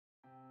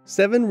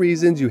7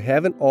 reasons you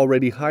haven't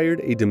already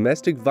hired a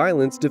domestic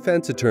violence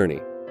defense attorney.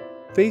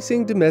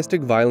 Facing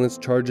domestic violence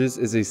charges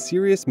is a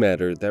serious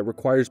matter that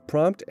requires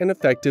prompt and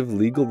effective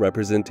legal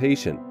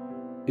representation.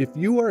 If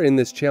you are in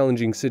this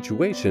challenging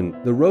situation,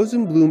 the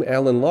Rosenblum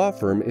Allen Law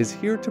Firm is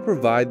here to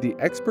provide the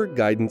expert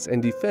guidance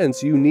and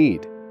defense you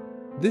need.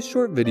 This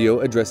short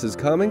video addresses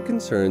common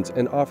concerns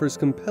and offers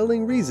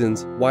compelling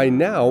reasons why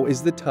now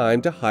is the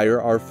time to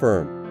hire our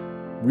firm.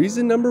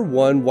 Reason number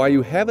 1 why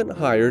you haven't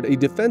hired a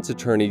defense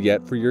attorney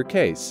yet for your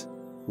case: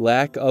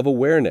 lack of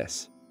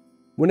awareness.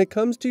 When it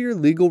comes to your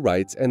legal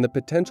rights and the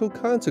potential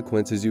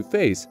consequences you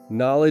face,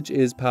 knowledge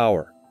is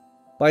power.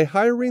 By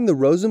hiring the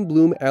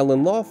Rosenblum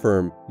Allen Law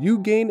Firm, you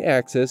gain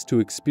access to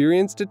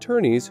experienced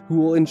attorneys who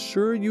will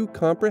ensure you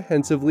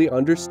comprehensively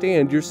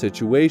understand your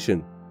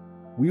situation.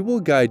 We will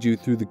guide you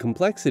through the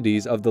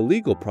complexities of the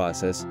legal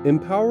process,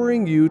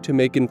 empowering you to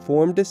make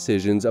informed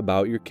decisions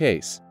about your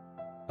case.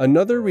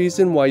 Another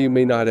reason why you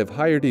may not have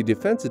hired a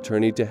defense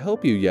attorney to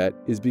help you yet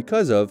is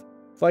because of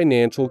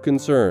financial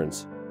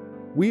concerns.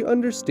 We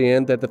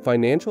understand that the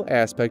financial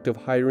aspect of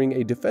hiring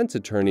a defense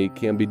attorney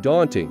can be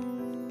daunting.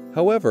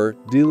 However,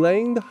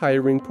 delaying the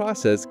hiring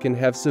process can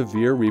have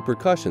severe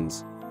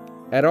repercussions.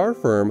 At our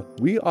firm,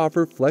 we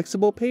offer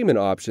flexible payment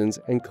options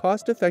and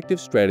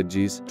cost-effective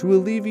strategies to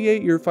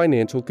alleviate your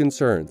financial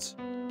concerns.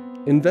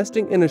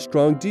 Investing in a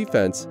strong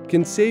defense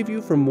can save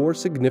you from more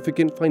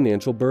significant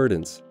financial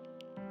burdens.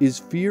 Is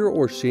fear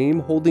or shame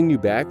holding you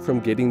back from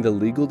getting the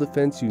legal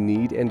defense you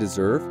need and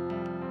deserve?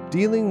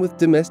 Dealing with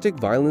domestic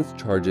violence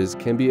charges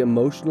can be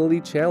emotionally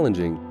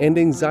challenging, and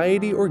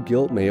anxiety or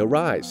guilt may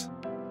arise.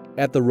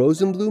 At the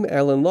Rosenblum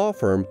Allen Law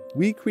Firm,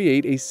 we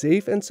create a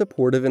safe and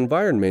supportive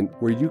environment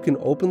where you can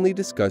openly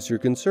discuss your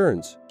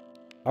concerns.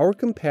 Our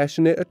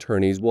compassionate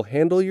attorneys will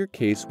handle your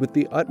case with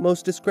the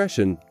utmost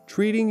discretion,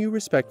 treating you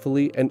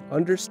respectfully and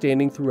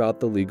understanding throughout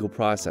the legal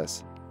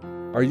process.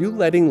 Are you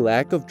letting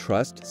lack of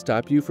trust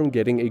stop you from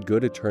getting a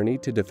good attorney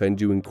to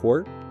defend you in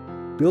court?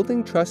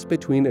 Building trust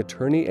between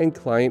attorney and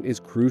client is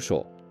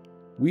crucial.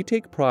 We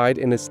take pride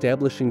in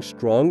establishing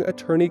strong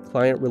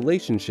attorney-client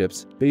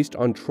relationships based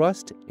on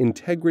trust,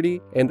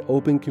 integrity, and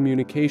open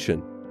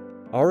communication.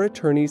 Our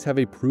attorneys have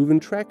a proven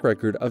track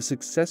record of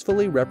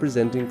successfully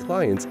representing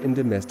clients in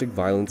domestic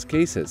violence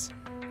cases.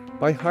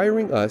 By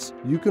hiring us,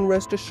 you can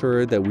rest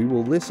assured that we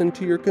will listen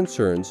to your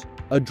concerns,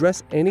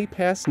 address any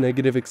past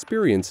negative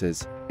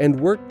experiences, and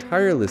work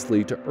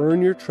tirelessly to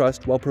earn your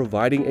trust while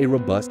providing a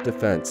robust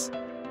defense.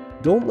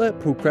 Don't let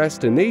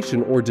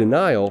procrastination or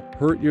denial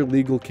hurt your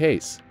legal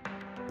case.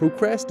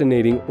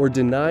 Procrastinating or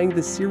denying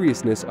the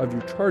seriousness of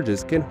your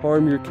charges can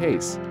harm your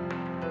case.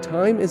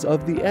 Time is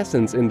of the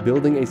essence in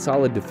building a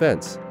solid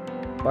defense.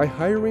 By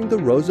hiring the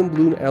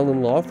Rosenblum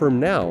Allen Law Firm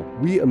now,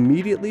 we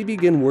immediately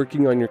begin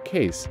working on your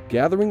case,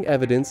 gathering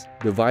evidence,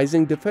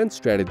 devising defense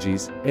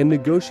strategies, and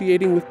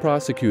negotiating with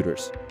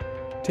prosecutors.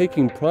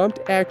 Taking prompt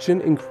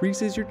action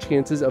increases your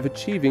chances of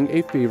achieving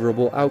a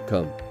favorable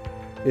outcome.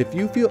 If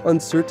you feel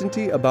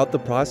uncertainty about the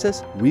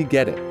process, we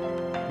get it.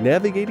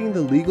 Navigating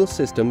the legal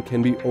system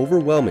can be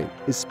overwhelming,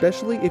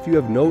 especially if you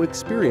have no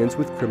experience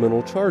with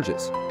criminal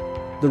charges.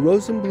 The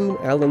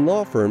Rosenblum Allen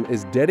Law Firm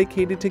is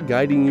dedicated to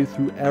guiding you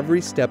through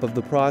every step of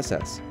the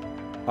process.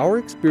 Our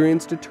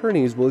experienced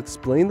attorneys will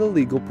explain the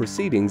legal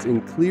proceedings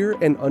in clear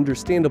and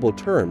understandable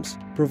terms,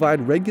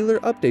 provide regular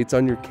updates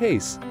on your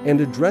case, and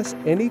address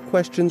any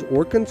questions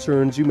or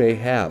concerns you may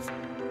have.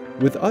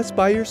 With us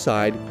by your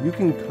side, you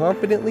can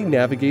confidently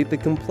navigate the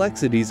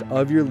complexities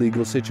of your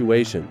legal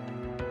situation.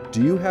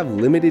 Do you have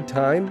limited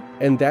time,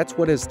 and that's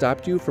what has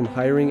stopped you from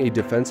hiring a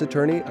defense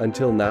attorney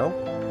until now?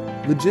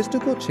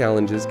 Logistical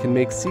challenges can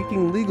make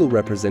seeking legal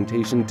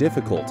representation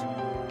difficult.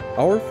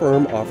 Our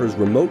firm offers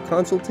remote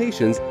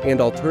consultations and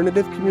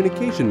alternative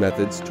communication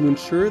methods to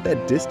ensure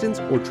that distance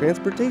or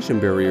transportation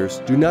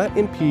barriers do not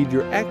impede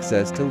your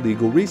access to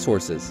legal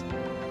resources.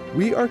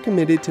 We are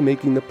committed to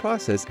making the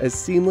process as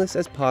seamless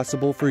as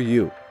possible for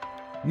you.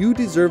 You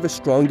deserve a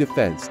strong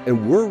defense,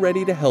 and we're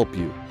ready to help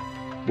you.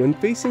 When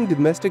facing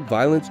domestic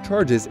violence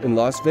charges in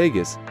Las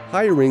Vegas,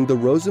 hiring the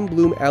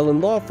Rosenblum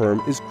Allen Law Firm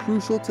is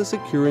crucial to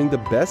securing the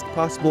best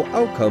possible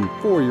outcome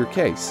for your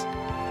case.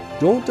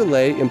 Don't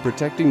delay in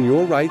protecting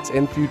your rights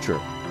and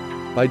future.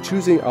 By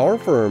choosing our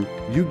firm,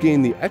 you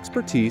gain the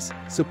expertise,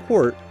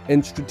 support,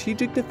 and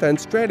strategic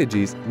defense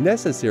strategies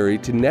necessary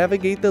to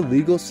navigate the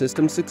legal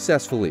system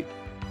successfully.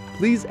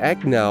 Please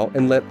act now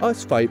and let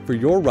us fight for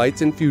your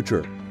rights and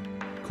future.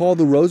 Call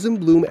the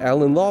Rosenblum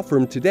Allen Law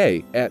Firm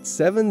today at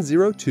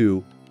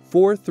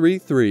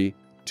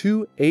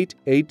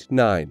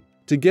 702-433-2889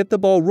 to get the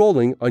ball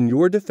rolling on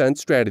your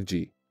defense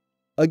strategy.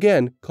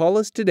 Again, call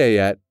us today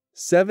at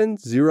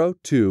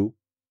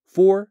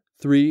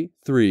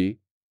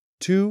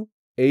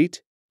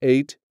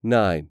 702-433-2889.